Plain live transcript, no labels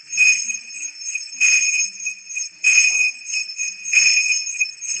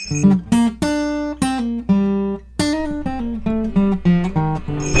Podmas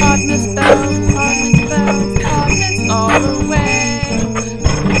bells, Podmas bells, Podmas all the way.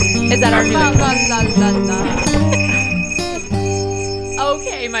 Is that our new La intro? la la la la.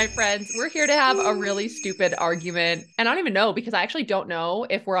 Okay, my friends, we're here to have a really stupid argument. And I don't even know because I actually don't know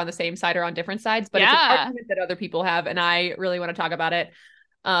if we're on the same side or on different sides, but it's an Yeah. argument that other people have, and I really want to talk about it.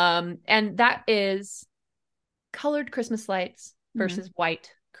 And that is colored Christmas lights Mhm. versus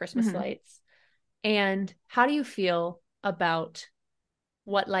white Christmas Mhm. lights. And how do you feel about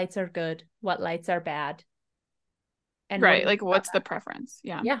what lights are good, what lights are bad, and what do Right. we Like, do about what's the that? preference?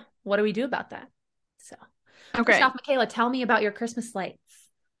 Yeah. Yeah, what do we do about that? So, first Okay. off, Mikayla, tell me about your Christmas lights.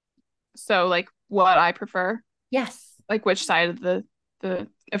 So, like, what I prefer, Yes. like, which side of the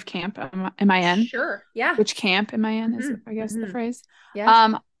of camp am I in? Sure. Yeah. Which camp am I in? Is Hmm. I guess the Hmm. phrase.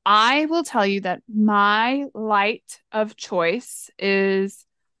 Yes. I will tell you that my light of choice is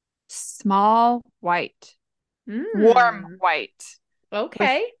small white, warm Hmm. white with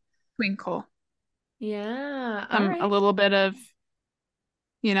Okay. twinkle. Yeah. All A right. little bit of,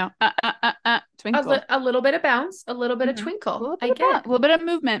 twinkle. A little bit of bounce, a little bit of A twinkle. little I bit of get it. a little bit of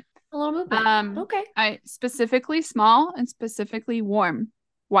movement. A little movement. Okay. I specifically small and specifically warm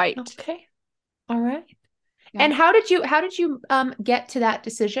white. Okay. All right. Yeah. And how did you get to that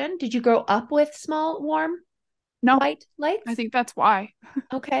decision? Did you grow up with small, warm, No, white I lights? think that's why.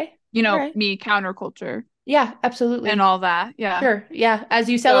 Okay. All right. Me counterculture Yeah, and absolutely. all that. Yeah. Sure. Yeah. As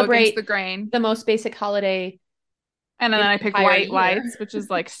you Go against celebrate the grain. the most basic holiday And then in I the pick entire white year lights, which is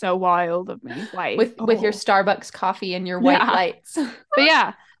like so wild of me. White. with your Oh. Starbucks coffee and your white Yeah. lights. But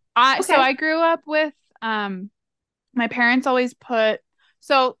yeah, Okay. I grew up with my parents always put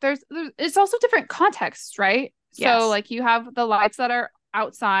there's it's also different contexts, right? So Yes. like you have the lights that are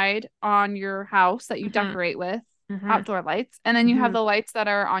outside on your house that you Hmm. decorate with, Hmm. outdoor lights, and then you have Hmm. the lights that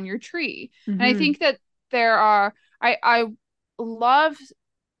are on your tree. And I Hmm. think that there are I love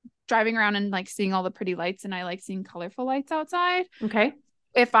driving around and like seeing all the pretty lights, and I like seeing colorful lights outside. Okay.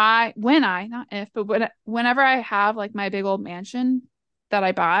 If I when I not if but whenever I have like my big old mansion that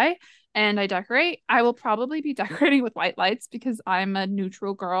I buy and I decorate, I will probably be decorating with white lights because I'm a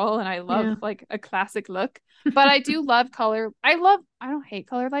neutral girl and I love Yeah. like a classic look. But I do love color. I don't hate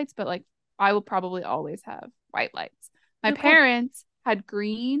color lights, but like I will probably always have white lights. My Okay. parents had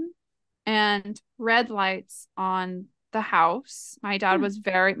green and red lights on the house. Hmm. My dad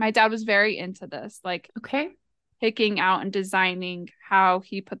was very into this. Like Okay. picking out and designing how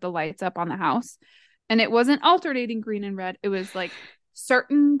he put the lights up on the house. And it wasn't alternating green and red. It was like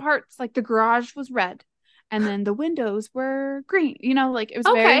certain parts, like the garage was red and then the windows were green. Like it was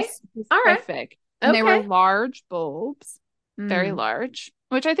very Okay. All right. specific. And they were Okay. large bulbs, very Hmm. large,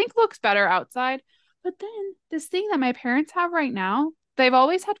 which I think looks better outside. But then this thing that my parents have right now, they've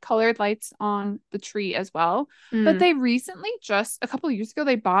always had colored lights on the tree as well. But Hmm. they recently, just a couple of years ago,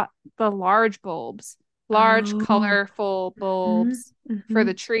 they bought the large bulbs, large, Oh. colorful Hmm. bulbs for Hmm.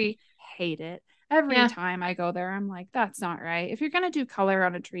 the tree. Hate it. Every Yeah. time I go there, I'm like, that's not right. If you're gonna do color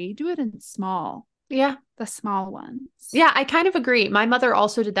on a tree, do it in small, Yeah. the small ones. Yeah, I kind of agree. My mother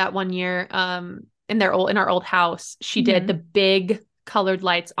also did that one year in our old house. She did Mm-hmm. the big colored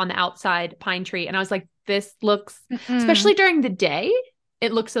lights on the outside pine tree and I was like this looks Mm-mm. especially during the day,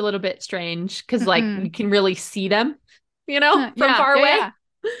 it looks a little bit strange cuz like Mm-mm. you can really see them, from Yeah, far yeah, away. yeah.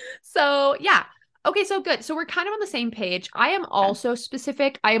 So, yeah. Okay, so good. So we're kind of on the same page. I am Okay. also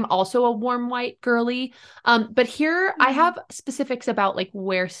specific. I am also a warm white girly. But here I Mm. have specifics about like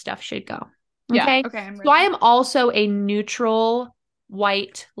where stuff should go. Yeah. Okay. Okay, I'm So I ready. am also a neutral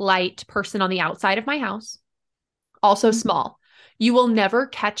white light person on the outside of my house, also Mhm. small. You will never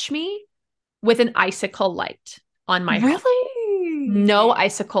catch me with an icicle light on my home. No Really?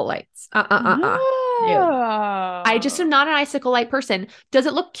 icicle lights. No. I just am Oh. not an icicle light person. Does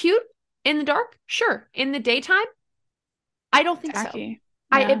it look cute in the dark? Sure. In the daytime? I don't think so. Tacky.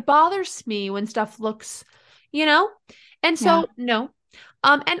 I Yeah. it bothers me when stuff looks, you know? And Yeah. so no.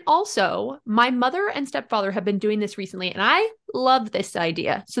 And also my mother and stepfather have been doing this recently, and I love this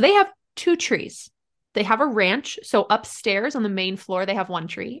idea. So they have two trees. They have a ranch. So upstairs on the main floor, they have one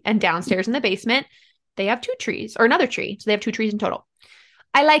tree, and downstairs in the basement, they have two trees or another tree. So they have two trees in total.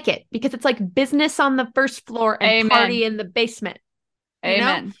 I like it because it's like business on the first floor and Amen. party in the basement, you know?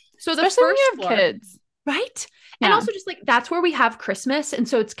 Amen. So the Especially when you first have floor, kids. right? And Yeah. also just like that's where we have Christmas. And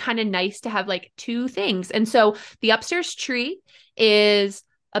so it's kind of nice to have like two things. And so the upstairs tree is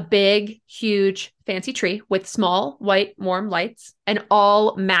a big, huge, fancy tree with small, white, warm lights and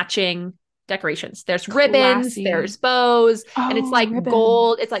all matching decorations. There's ribbons, Classy. there's bows, and it's Oh, like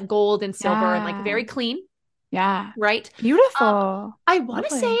gold. It's ribbons. like gold and silver and like very Yeah. clean. Yeah. right? Beautiful. I want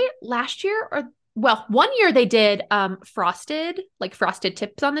to say Lovely. last year or well, one year they did frosted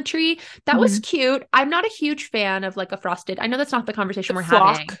tips on the tree. That was Mhm. cute. I'm not a huge fan of like a frosted. I know that's not the conversation we're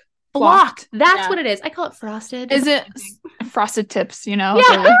having. Flock. Block. Flocked. That's Yeah. what it is. I call it frosted. It's Is the it same thing. frosted tips, Yeah,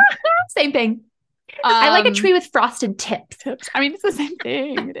 the same thing. I like a um tree with frosted tips. tips. I mean, it's the same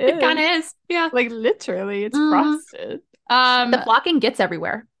thing. It It kind is. of is. Yeah. Like literally, it's hmm frosted. But the flocking gets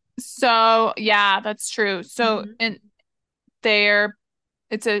everywhere. So yeah, that's true. So Mhm. and they're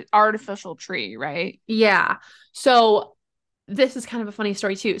it's an artificial tree, right? Yeah. So this is kind of a funny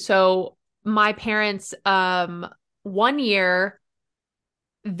story too. So my parents, one year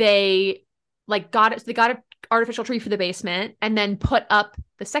they they got an artificial tree for the basement and then put up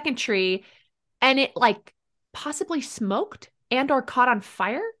the second tree and it like possibly smoked and or caught on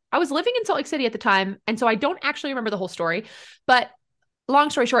fire. I was living in Salt Lake City at the time, and so I don't actually remember the whole story, but long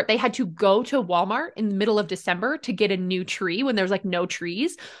story short, they had to go to Walmart in the middle of December to get a new tree when there was like no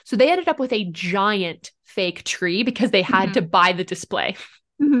trees. So they ended up with a giant fake tree because they had to Mhm. buy the display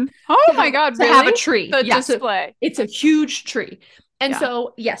Mhm. Oh my God, to have a really? tree. The Yeah, so display. it's a That's so funny. huge tree. And Yeah.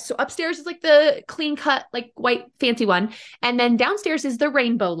 so, yes, so upstairs is like the clean cut, like white fancy one. And then downstairs is the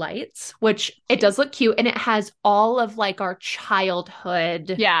rainbow lights, which it Cute. does look cute. And it has all of like our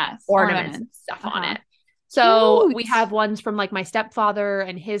childhood Yes, ornaments and ornaments. stuff on Uh-huh. it. So we Cute. have ones from like my stepfather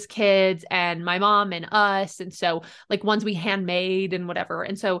and his kids and my mom and us. And so like ones we handmade and whatever.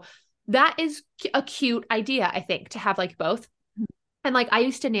 And so that is a cute idea, I think, to have like both. And like I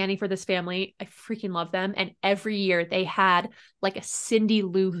used to nanny for this family. I freaking love them. And every year they had like a Cindy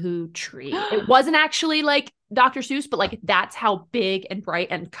Lou Who tree. It wasn't actually like Dr. Seuss, but like that's how big and bright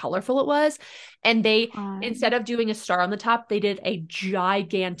and colorful it was. And they, instead Fun. of doing a star on the top, they did a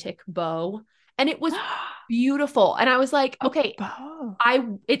gigantic bow. And it was beautiful. And I was like, A okay, bow.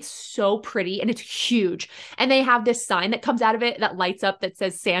 it's so pretty and it's huge. And they have this sign that comes out of it that lights up that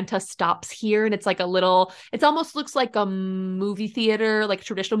says Santa stops here. And it's like a little, it almost looks like a movie theater, like a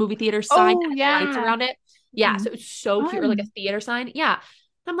traditional movie theater sign Oh that has lights yeah. around it. Yeah. Mhm. So it's so cute, or like a Fun. theater sign. Yeah.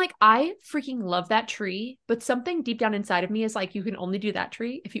 I'm like, I freaking love that tree. But something deep down inside of me is like, you can only do that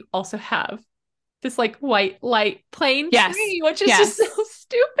tree if you also have this like white, light, plain Yes. tree, which is just so Yes.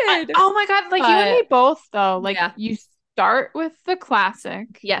 stupid. Oh my God, like you and me But both though. Like yeah. you start with the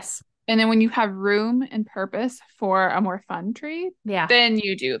classic, Yes. and then when you have room and purpose for a more fun tree, Yeah. then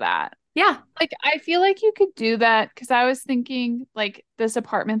you do that. Yeah. Like I feel like you could do that because I was thinking like this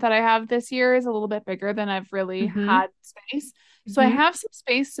apartment that I have this year is a little bit bigger than I've really Mm-hmm. had space. So I Mm-hmm. have some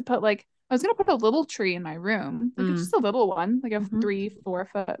space to put like I was gonna put a little tree in my room, like it's Mm. just a little one, like a Mm-hmm. 3-4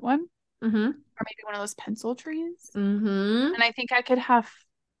 foot one, Mm-hmm. or maybe one of those pencil trees. Mm-hmm. And I think I could have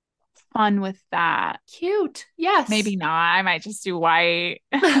fun with that. Cute. Yes. Maybe not. I might just do white.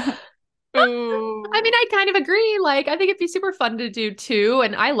 I mean, Ooh. I kind of agree. Like, I think it'd be super fun to do too.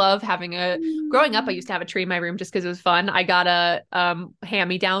 And I love having growing up, I used to have a tree in my room just because it was fun. I got a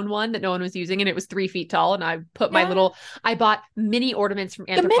hand-me-down one that no one was using and it was 3 feet tall. And I put my Yeah, I bought mini ornaments from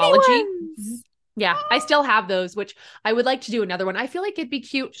the mini Anthropology. Mhm. ones. Yeah, I still have those, which I would like to do another one. I feel like it'd be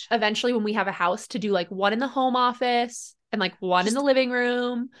cute eventually when we have a house to do like one in the home office and like one in the Just living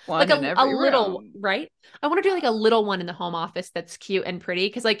room. Like one in a every little, room. right? I want to do like a little one in the home office that's cute and pretty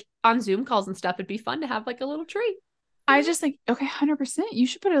because like on Zoom calls and stuff, it'd be fun to have like a little tree. You I know? just think, okay, 100%. You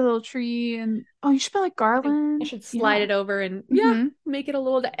should put a little tree and oh, you should put like I think I garland. should slide Yeah. it over and yeah, Mm-hmm. make it a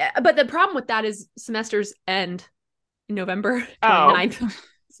little. But the problem with that is semesters end November Oh, 29th.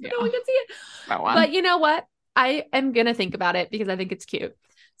 So no yeah. one can see it. That But one. you know what? I am gonna think about it because I think it's cute.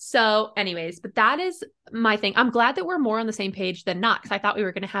 So, anyways, but that is my thing. I'm glad that we're more on the same page than not because I thought we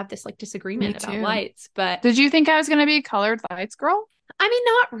were gonna have this like Me disagreement about too. lights. But Did you think I was gonna be a colored lights girl? I mean,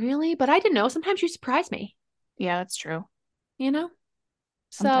 not really, but I didn't know. Sometimes you surprise me, Yeah, that's true. you know?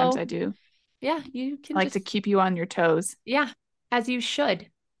 Sometimes So I do. yeah, you I can like to just keep you on your toes. yeah, as you should.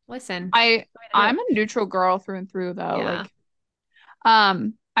 Listen, I the way to do I'm it. a neutral girl through and through though. Yeah. Like,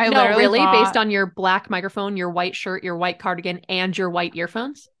 I No, literally really? Based bought on your black microphone, your white shirt, your white cardigan, and your white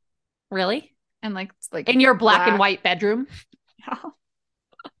earphones? Really? and like it's like In your black and black. white bedroom?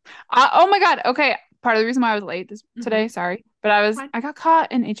 Oh my God. Okay. Part of the reason why I was late Mm-hmm. today, sorry, but Fine. I got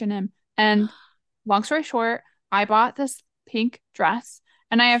caught in H&M. And long story short, I bought this pink dress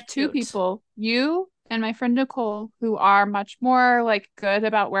and I have two Cute. people, you and my friend Nicole, who are much more like good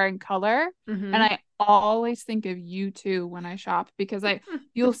about wearing color. And Mm-hmm. I always think of you two when I shop because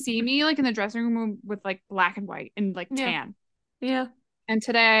you'll see me like in the dressing room with like black and white and like Yeah. tan. Yeah. And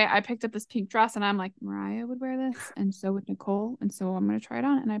today I picked up this pink dress and I'm like, Mariah would wear this, and so would Nicole, and so I'm gonna try it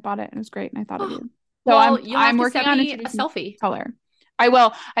on. And I bought it and it was great, and I thought of you. So Well, you'll have I'm to working send on me a introducing selfie. color. I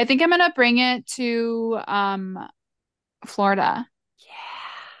will. I think I'm gonna bring it to Florida. Yeah.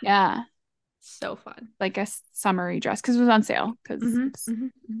 Yeah. So fun. Like a summery dress because it was on sale. Because Mm-hmm, mm-hmm,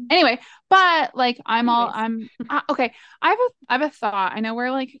 mm-hmm. anyway, but like Anyways. okay. I have a thought. I know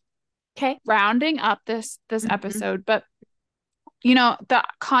we're like Okay. rounding up this Mm-hmm. episode, but you know, the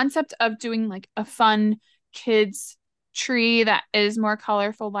concept of doing like a fun kids tree that is more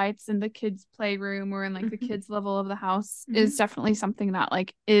colorful lights in the kids playroom or in like the Mm-hmm. kids level of the house Mm-hmm. is definitely something that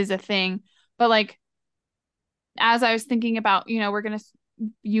like is a thing. But like as I was thinking about, you know,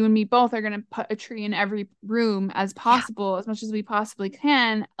 you and me both are gonna put a tree in every room as Yeah. possible, as much as we possibly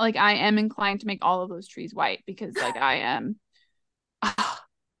can. Like I am inclined to make all of those trees white because like I am,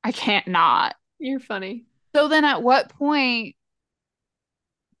 I can't not. You're funny. So then at what point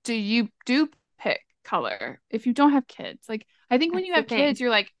do you do pick color if you don't have kids? Like I think when That's you the have thing. kids, you're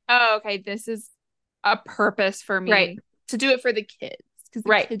like, oh, okay, this is a purpose for Right. me to do it for the kids because the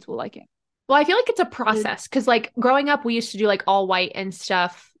Right. kids will like it. Well, I feel like it's a process because, like, growing up, we used to do like all white and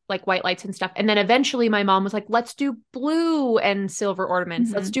stuff, like white lights and stuff. And then eventually my mom was like, let's do blue and silver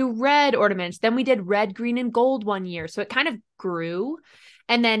ornaments. Let's Mm-hmm. do red ornaments. Then we did red, green, and gold one year. So it kind of grew.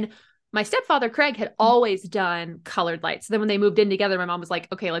 And then my stepfather, Craig, had always done colored lights. So then when they moved in together, my mom was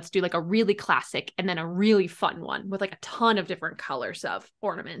like, okay, let's do like a really classic and then a really fun one with like a ton of different colors of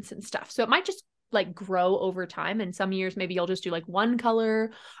ornaments and stuff. So it might just like grow over time. And some years maybe you'll just do like one color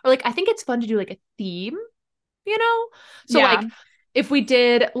or like I think it's fun to do like a theme, you know? So Yeah. like if we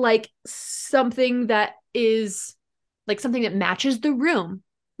did like something that is like something that matches the room,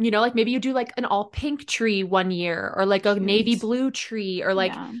 you know, like maybe you do like an all pink tree one year or like a navy Cute. blue tree or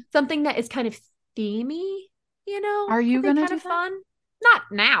like Yeah. something that is kind of themey, you know, Are could you be gonna kind do of that? fun. Not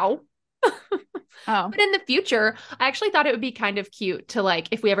now. Oh, But in the future, I actually thought it would be kind of cute to like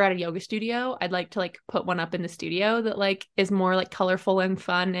if we ever had a yoga studio, I'd like to like put one up in the studio that like is more like colorful and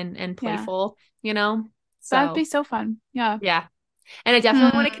fun and yeah. playful, you know? That'd So be so fun. Yeah. yeah. And I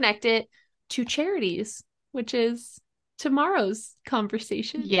definitely want to Hmm. connect it to charities, which is tomorrow's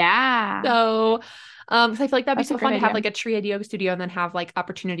conversation. Yeah. So 'cause I feel like that'd be That's a so great fun to have idea. like a tree at yoga studio and then have like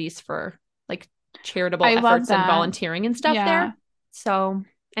opportunities for like charitable I love efforts and that. volunteering and stuff Yeah. there. So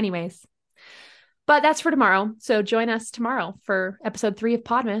anyways, but that's for tomorrow. So join us tomorrow for episode 3 of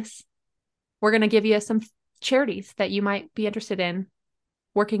Podmas. We're going to give you some charities that you might be interested in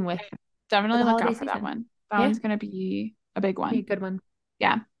working with for Definitely the look holiday out for that season. one. That Yeah, one's gonna be a big be a one. good one.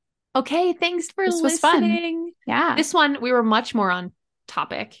 Yeah. Okay, thanks for This was fun. listening. Yeah. This one, we were much more on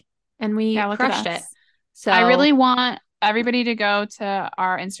topic and we Yeah, look at crushed it. us. I So, really want everybody to go to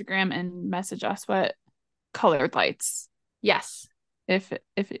our Instagram and message us what colored lights. yes,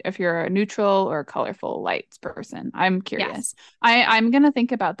 If you're a neutral or colorful lights person. I'm yes, curious. I'm gonna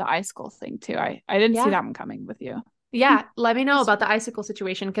think about the icicle thing too. I didn't see yeah. that one coming with you. Yeah, let me know Just- about the icicle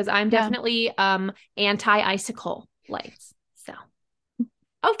situation because I'm Yeah. definitely anti-icicle lights. So,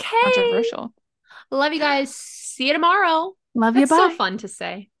 okay. Controversial. Love you guys. See you tomorrow. Love you. That's so Bye. fun to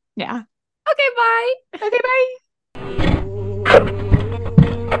say. Yeah. Okay, bye. Okay, bye.